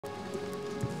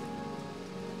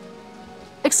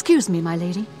Excuse me, my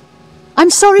lady. I'm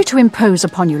sorry to impose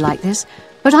upon you like this,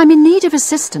 but I'm in need of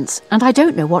assistance, and I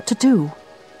don't know what to do.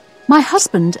 My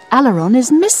husband, Alaron,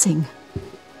 is missing.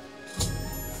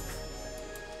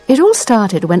 It all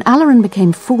started when Alaron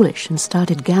became foolish and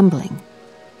started gambling.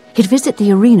 He'd visit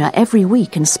the arena every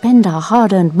week and spend our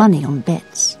hard-earned money on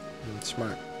bets.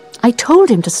 Smart. I told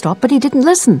him to stop, but he didn't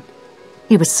listen.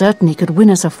 He was certain he could win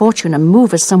us a fortune and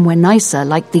move us somewhere nicer,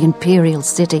 like the Imperial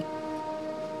City.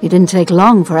 It didn't take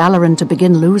long for Alaron to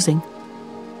begin losing.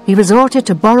 He resorted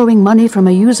to borrowing money from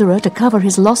a usurer to cover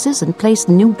his losses and place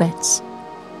new bets.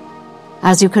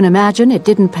 As you can imagine, it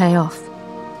didn't pay off.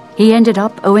 He ended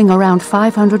up owing around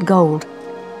 500 gold.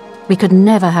 We could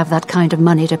never have that kind of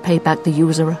money to pay back the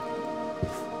usurer.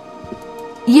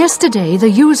 Yesterday, the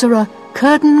usurer,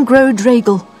 Curden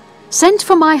Grodragel, sent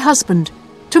for my husband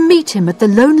to meet him at the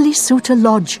Lonely Suitor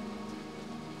Lodge.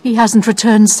 He hasn't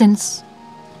returned since.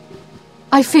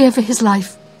 I fear for his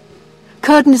life.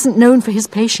 Curden isn't known for his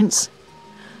patience.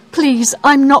 Please,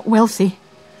 I'm not wealthy,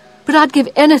 but I'd give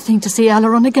anything to see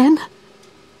Alaron again.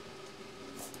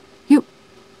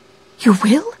 You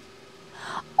will?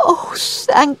 Oh,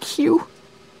 thank you.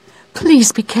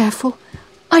 Please be careful.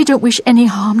 I don't wish any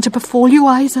harm to befall you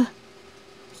either.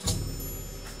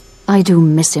 I do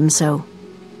miss him so.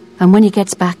 And when he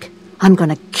gets back, I'm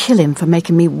gonna kill him for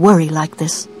making me worry like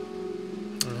this. Be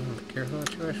careful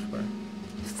what you wish for.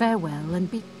 Farewell and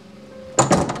be...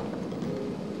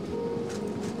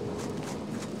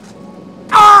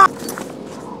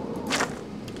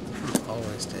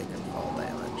 Always taking fall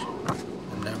damage.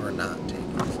 And never not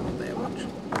taking fall damage.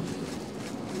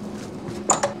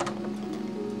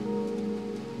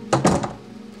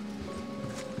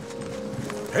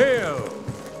 Hail!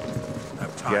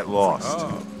 Get lost. Oh.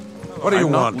 What do you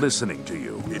I'm want? not listening to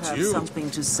you. It's Have you. something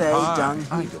to say, Hi. Dung?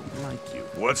 I don't like you.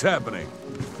 What's happening?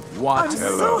 What?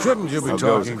 Hello. Shouldn't you be I'll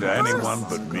talking go. to anyone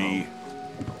but me?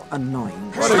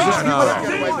 Annoying. What is it now?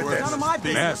 None of my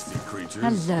business. Nasty creatures.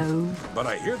 Hello. But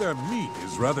I hear their meat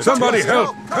is rather... Somebody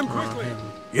help! Come quickly!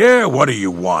 Yeah, what do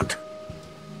you want?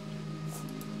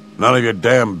 None of your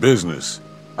damn business.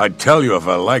 I'd tell you if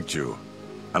I liked you.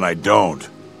 And I don't.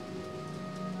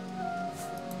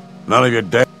 None of your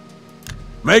damn...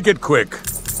 Make it quick.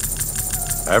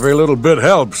 Every little bit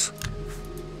helps.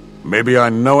 Maybe I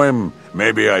know him,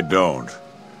 maybe I don't.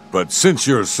 But since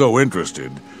you're so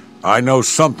interested, I know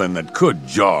something that could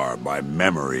jar my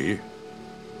memory.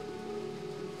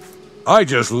 I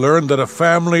just learned that a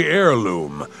family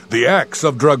heirloom, the Axe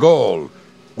of Dragol,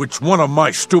 which one of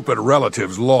my stupid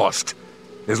relatives lost,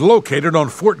 is located on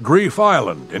Fort Grief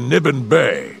Island in Nibbin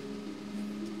Bay.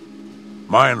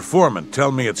 My informant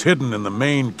tell me it's hidden in the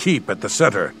main keep at the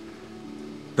center.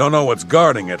 Don't know what's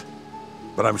guarding it,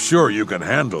 but I'm sure you can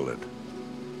handle it.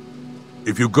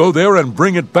 If you go there and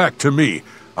bring it back to me,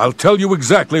 I'll tell you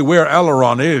exactly where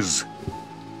Alaron is.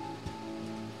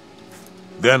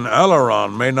 Then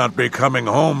Alaron may not be coming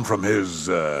home from his,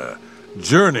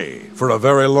 journey for a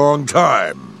very long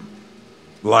time.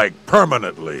 Like,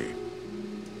 permanently.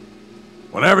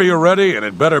 Whenever you're ready, and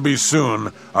it better be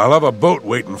soon, I'll have a boat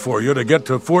waiting for you to get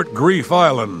to Fort Grief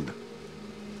Island.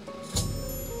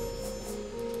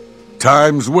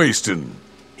 Time's wasting.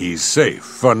 He's safe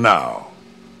for now.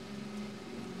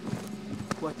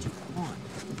 What do you want?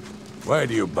 Why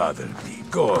do you bother me?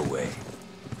 Go away.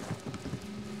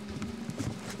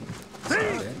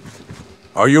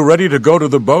 Are you ready to go to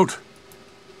the boat?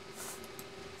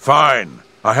 Fine.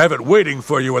 I have it waiting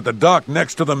for you at the dock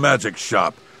next to the magic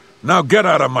shop. Now get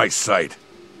out of my sight.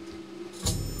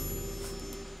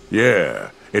 Yeah,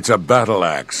 it's a battle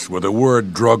axe with the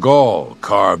word Dragol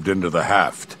carved into the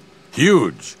haft.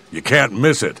 Huge. You can't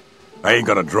miss it. I ain't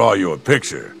gonna draw you a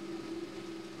picture.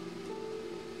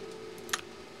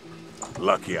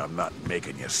 Lucky I'm not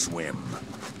making you swim.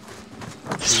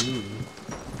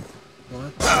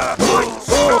 What?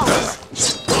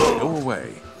 Go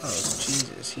away. Oh,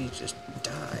 Jesus, he just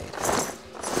died.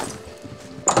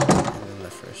 And then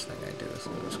the first thing I do is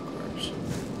loot his corpse.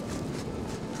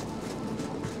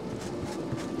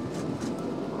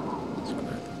 Let's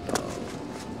grab the bow.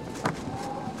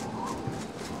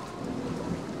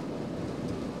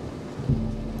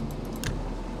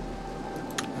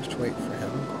 Just wait for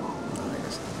him. No, I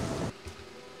guess not.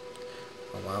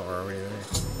 Oh wow, we're already there.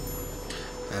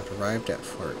 I have arrived at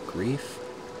Fort Grief.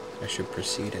 I should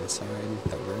proceed inside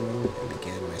the room and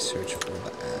begin my search for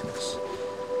the axe.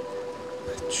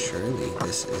 But surely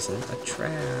this isn't a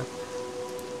trap.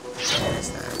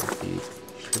 As that would be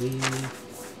pretty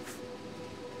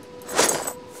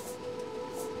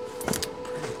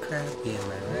crappy, am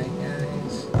I right,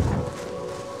 guys? Am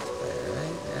I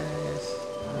right, guys?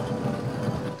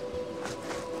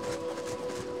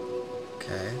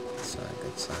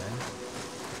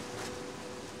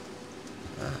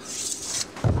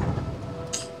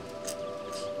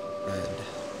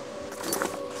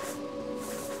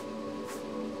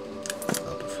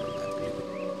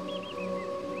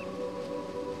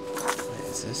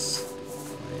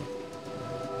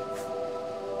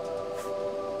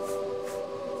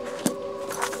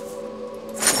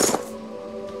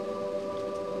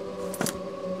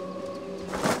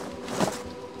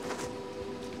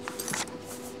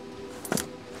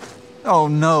 Oh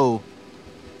no.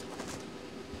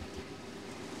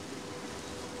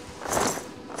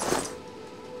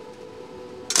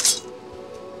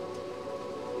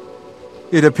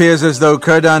 It appears as though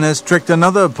Kurdan has tricked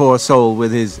another poor soul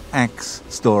with his axe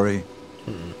story.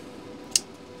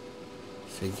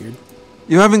 Figured.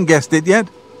 You haven't guessed it yet?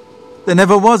 There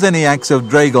never was any axe of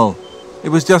Dragol. It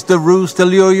was just a ruse to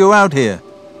lure you out here.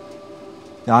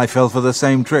 I fell for the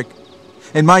same trick.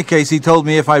 In my case, he told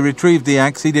me if I retrieved the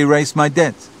axe, he'd erase my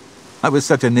debts. I was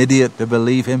such an idiot to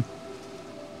believe him.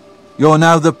 You're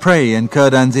now the prey in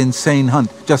Kurdan's insane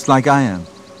hunt, just like I am.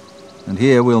 And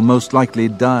here we'll most likely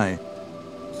die.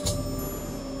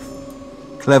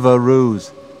 Clever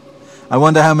ruse. I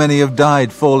wonder how many have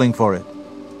died falling for it.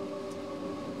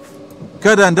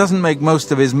 Kurdan doesn't make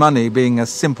most of his money being a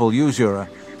simple usurer.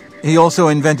 He also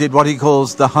invented what he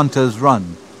calls the hunter's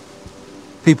run.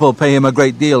 People pay him a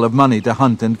great deal of money to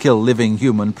hunt and kill living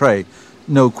human prey.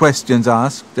 No questions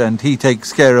asked, and he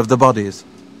takes care of the bodies.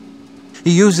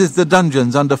 He uses the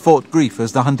dungeons under Fort Grief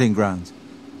as the hunting grounds.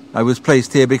 I was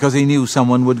placed here because he knew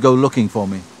someone would go looking for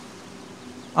me.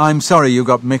 I'm sorry you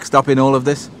got mixed up in all of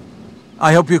this.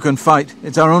 I hope you can fight.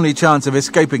 It's our only chance of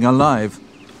escaping alive.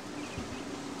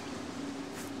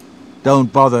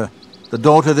 Don't bother. The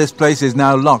door to this place is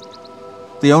now locked.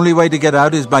 The only way to get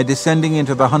out is by descending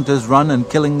into the hunter's run and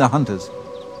killing the hunters.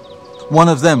 One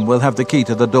of them will have the key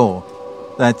to the door.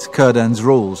 That's Kurdan's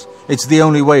rules. It's the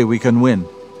only way we can win.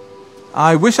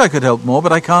 I wish I could help more,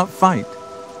 but I can't fight.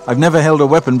 I've never held a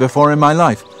weapon before in my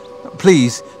life.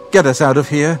 Please, get us out of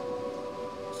here.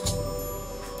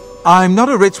 I'm not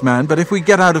a rich man, but if we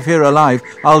get out of here alive,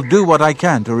 I'll do what I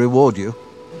can to reward you.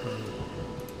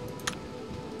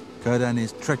 Kurdan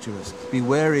is treacherous. Be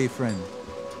wary, friend.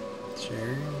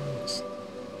 Sure.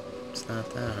 It's not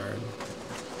that hard.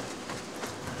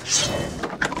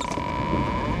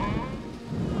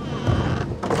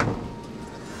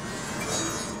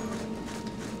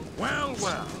 Well,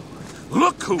 well.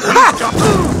 Look who we got!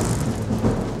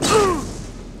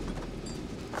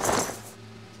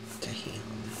 Damn.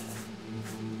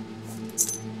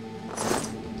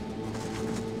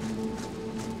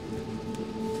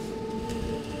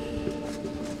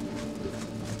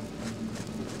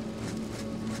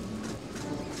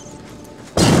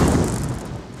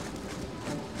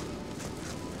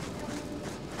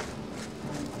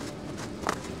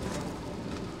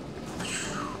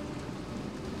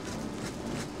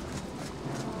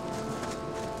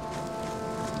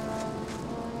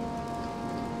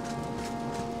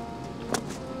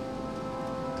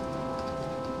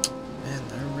 Man,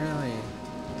 they're really...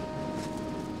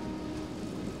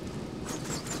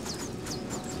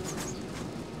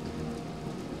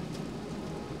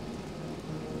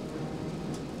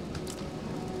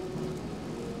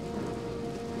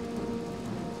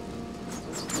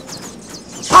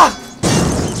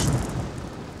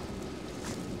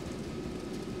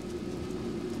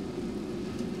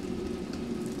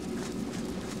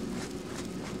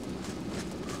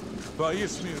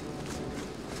 Поясни.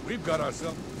 We've got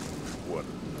ourselves... What?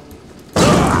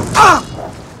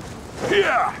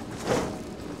 Yeah!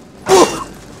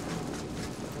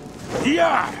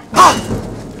 Yeah!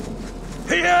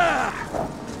 Yeah! Yeah!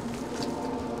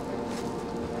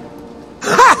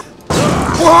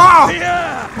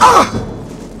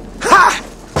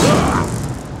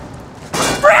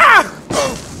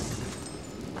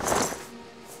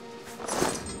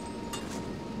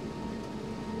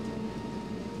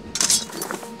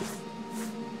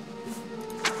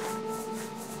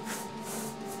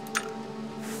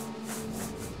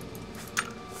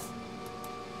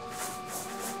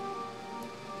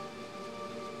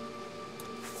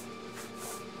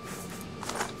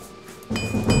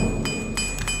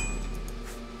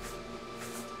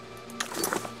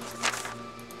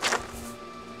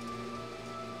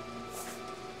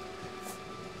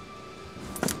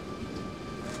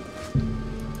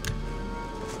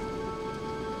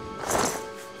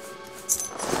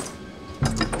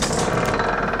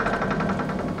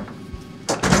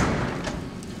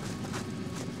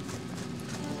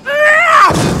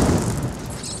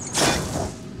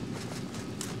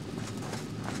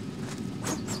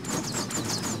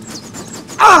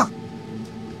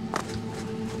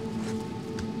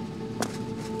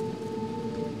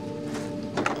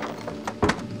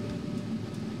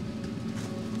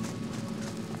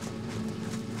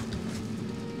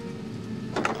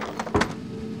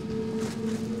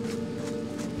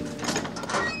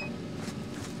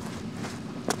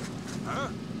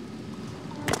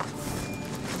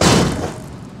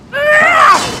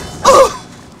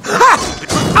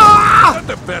 Is that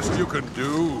the best you can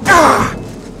do?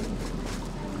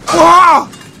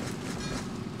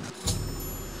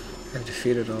 I've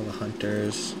defeated all the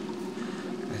hunters.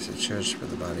 I should search for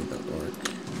the body of the orc.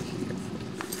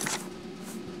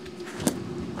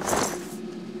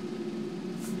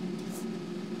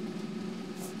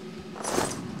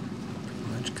 Pretty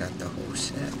much got the whole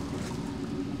set.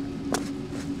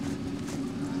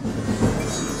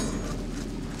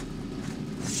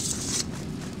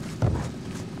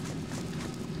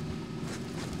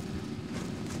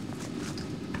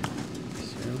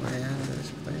 Is there a way out of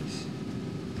this place?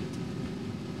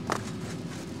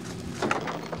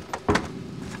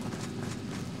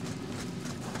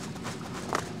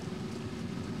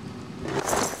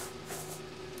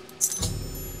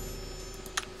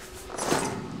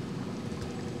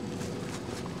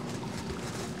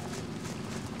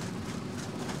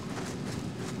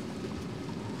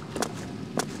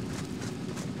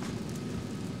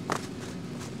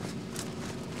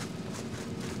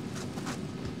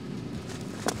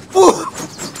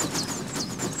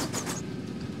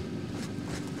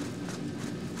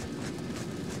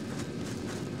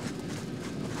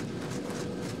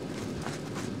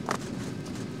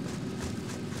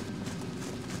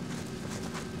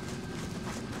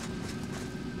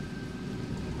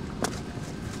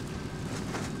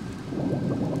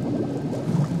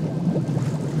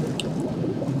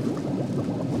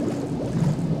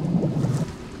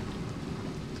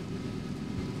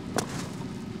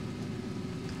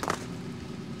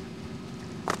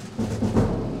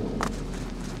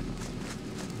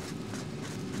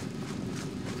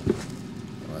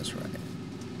 Was right.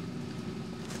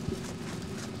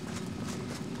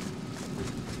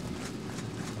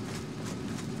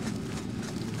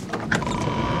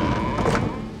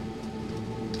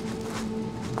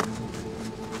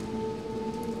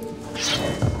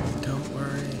 Don't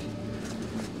worry.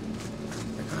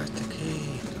 I got the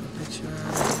key. I'll get you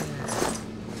out of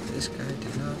here. This guy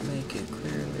did not make it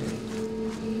clearly.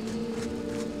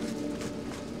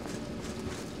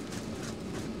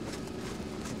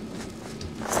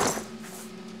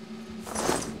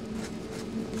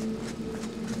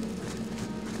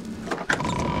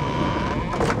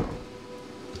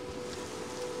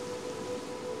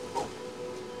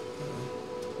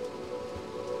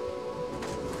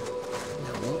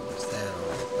 Now, what was that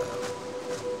all about?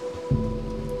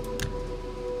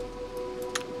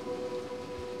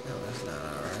 That was not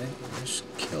alright. You just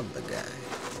killed the guy.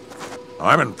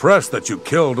 I'm impressed that you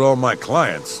killed all my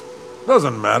clients.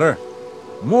 Doesn't matter.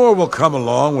 More will come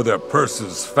along with their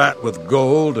purses fat with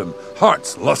gold and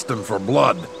hearts lusting for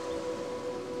blood.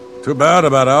 Too bad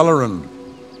about Alarin.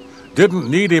 Didn't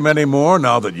need him anymore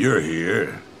now that you're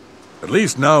here. At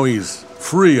least now he's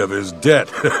free of his debt.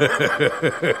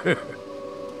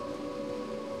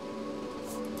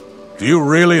 Do you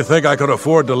really think I could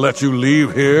afford to let you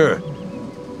leave here?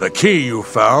 The key you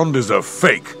found is a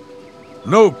fake.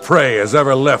 No prey has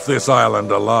ever left this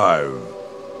island alive.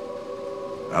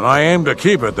 And I aim to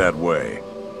keep it that way.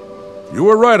 You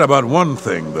were right about one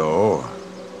thing, though.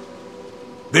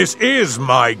 This is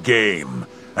my game,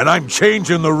 and I'm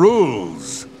changing the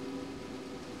rules.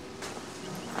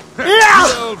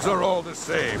 Elves are all the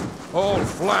same, all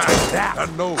flat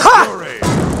and no fury.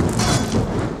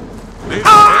 This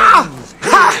ends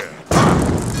here.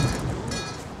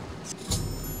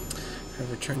 I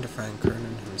returned to find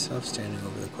Kernan himself standing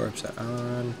over the corpse of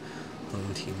Alarin,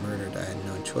 whom he murdered. I had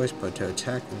no choice but to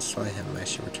attack and slay him. I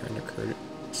should return to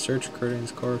search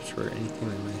Kernan's corpse for anything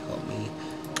that may help me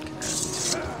get out of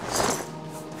these battles.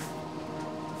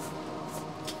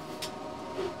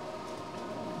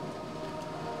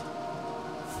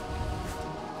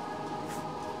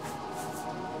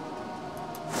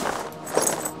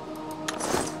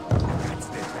 That's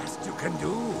the best you can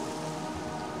do.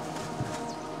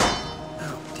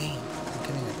 Oh, damn. I'm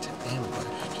getting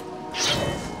ambushed.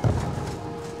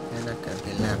 You're not gonna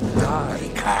be left nobody.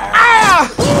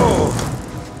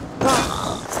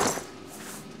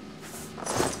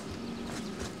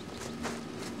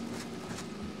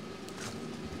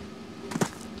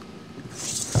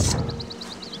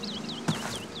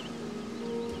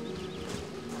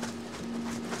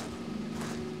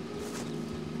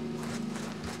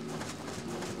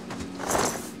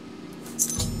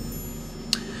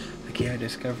 The key I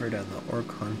discovered on the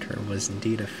orc hunter was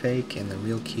indeed a fake, and the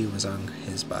real key was on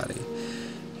his body.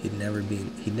 He'd never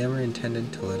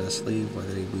intended to let us leave,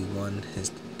 whether we won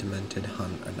his demented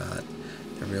hunt or not.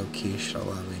 The real key should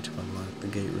allow me to unlock the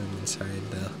gate room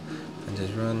inside the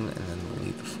Hunter's Run, and then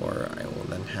leave the floor. I will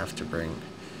then have to bring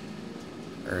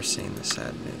Ursine the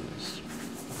sad news.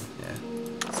 Yeah.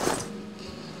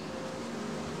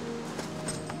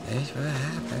 That's what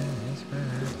happened. That's what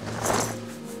happened.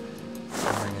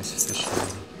 Bring us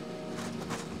fishing.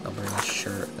 Oh I'll bring a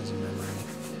shirt as a memory.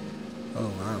 Oh,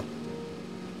 wow.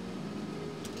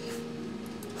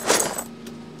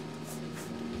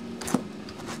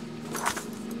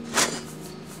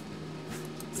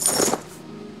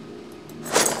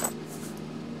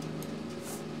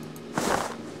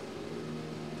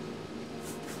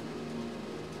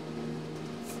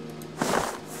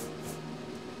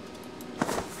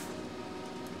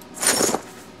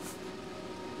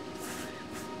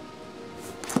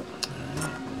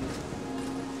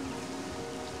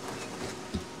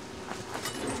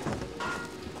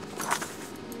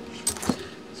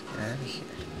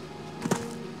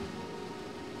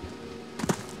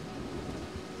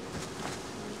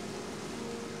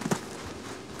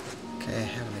 I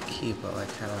have the key, but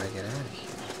like, how do I get out of here?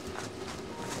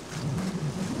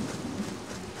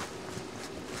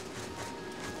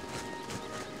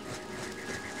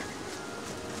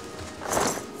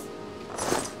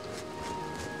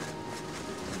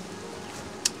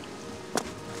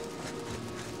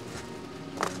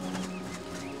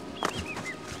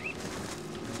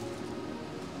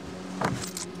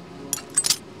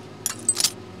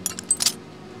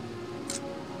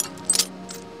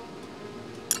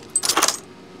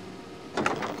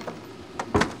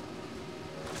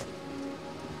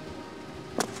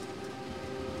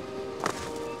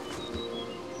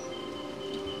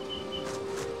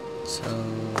 So,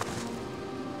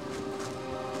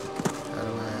 how do I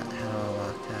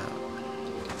walk out?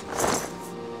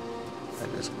 I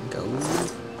just go?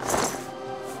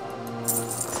 I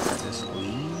just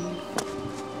leave?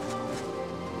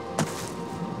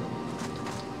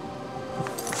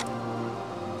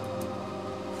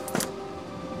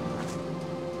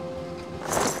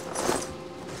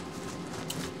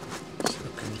 So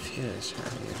confused, how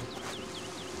do you...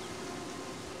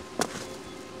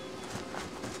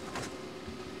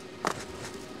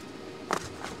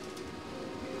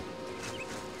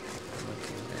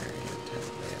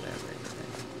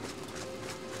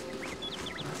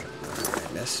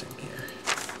 missing here.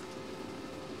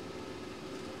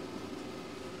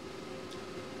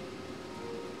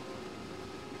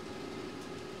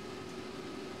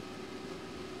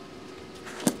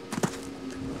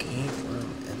 The game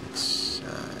room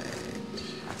inside. The game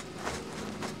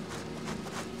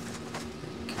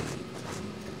room okay,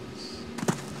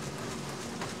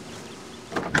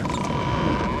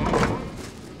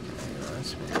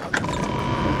 wants me out there.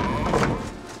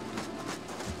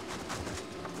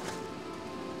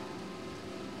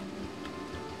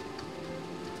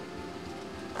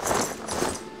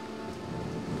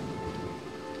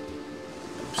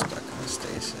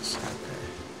 Stasis, okay.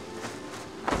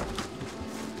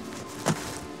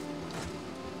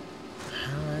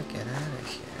 How do I get out of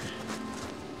here?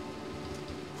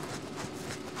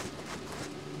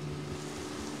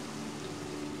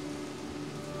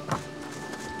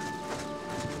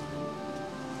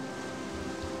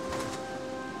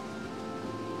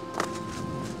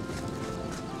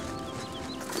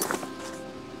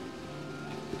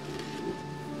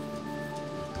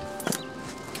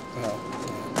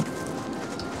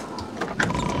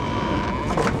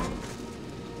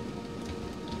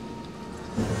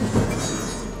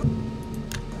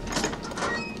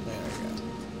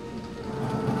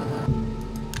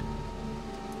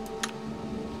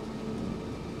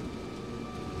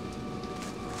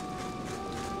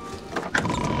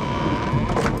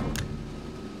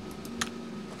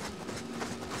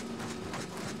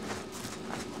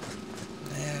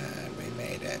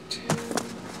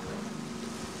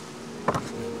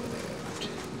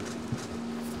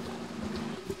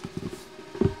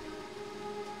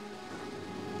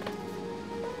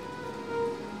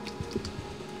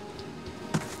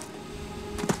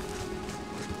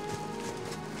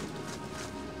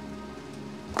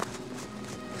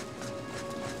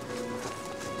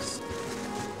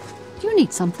 Do you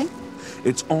need something?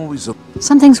 It's always a...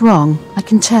 Something's wrong, I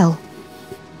can tell.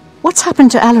 What's happened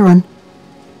to Alaron?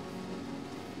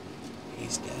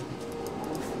 He's dead.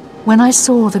 When I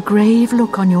saw the grave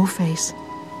look on your face,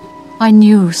 I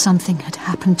knew something had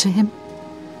happened to him.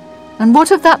 And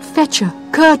what of that fetcher,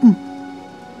 Curtin?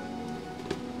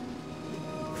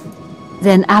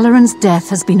 Then Alaron's death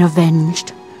has been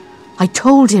avenged. I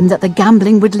told him that the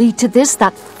gambling would lead to this,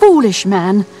 that foolish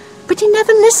man, but he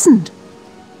never listened.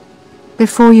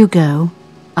 Before you go,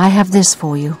 I have this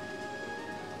for you.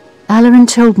 Alaron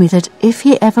told me that if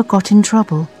he ever got in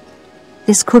trouble,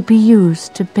 this could be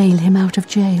used to bail him out of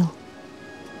jail.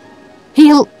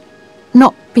 He'll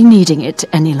not be needing it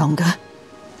any longer,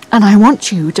 and I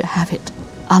want you to have it.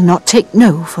 I'll not take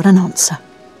no for an answer.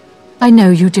 I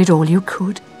know you did all you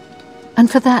could,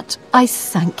 and for that I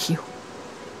thank you.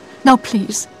 Now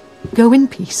please, Go in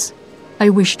peace. I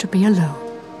wish to be alone.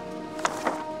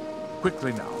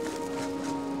 Quickly now.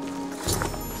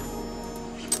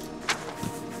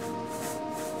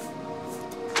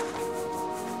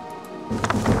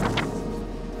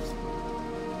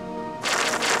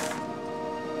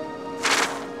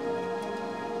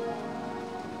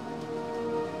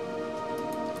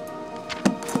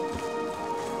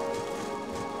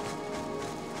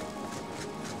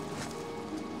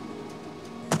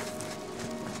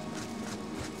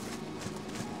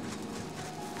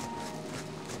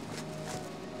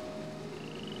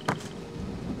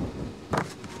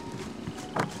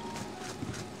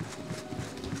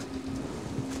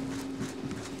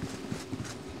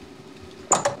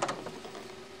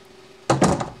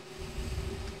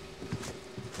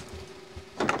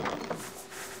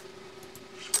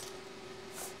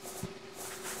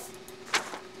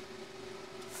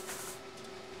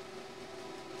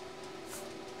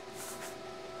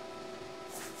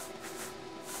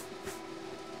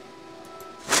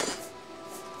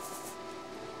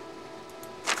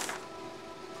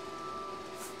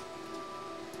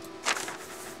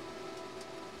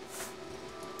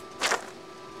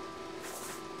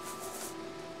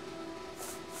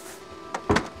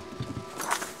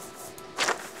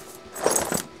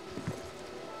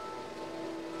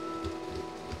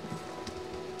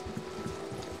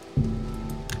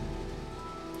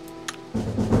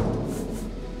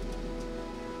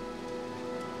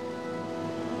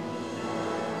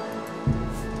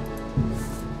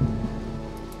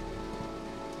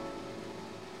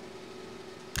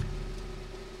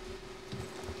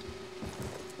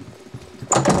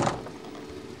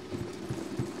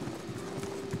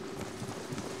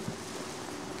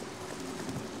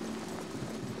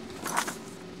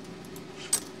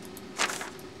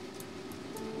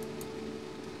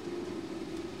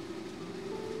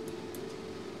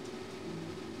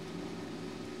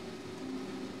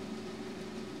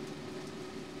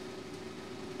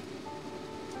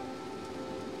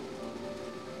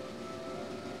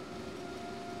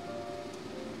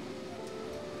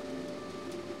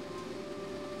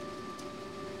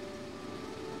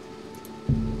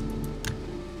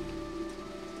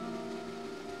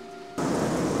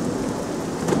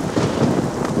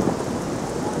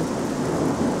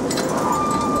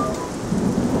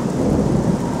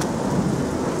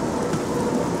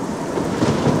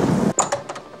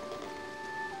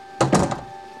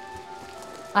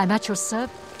 I'm at your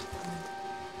service.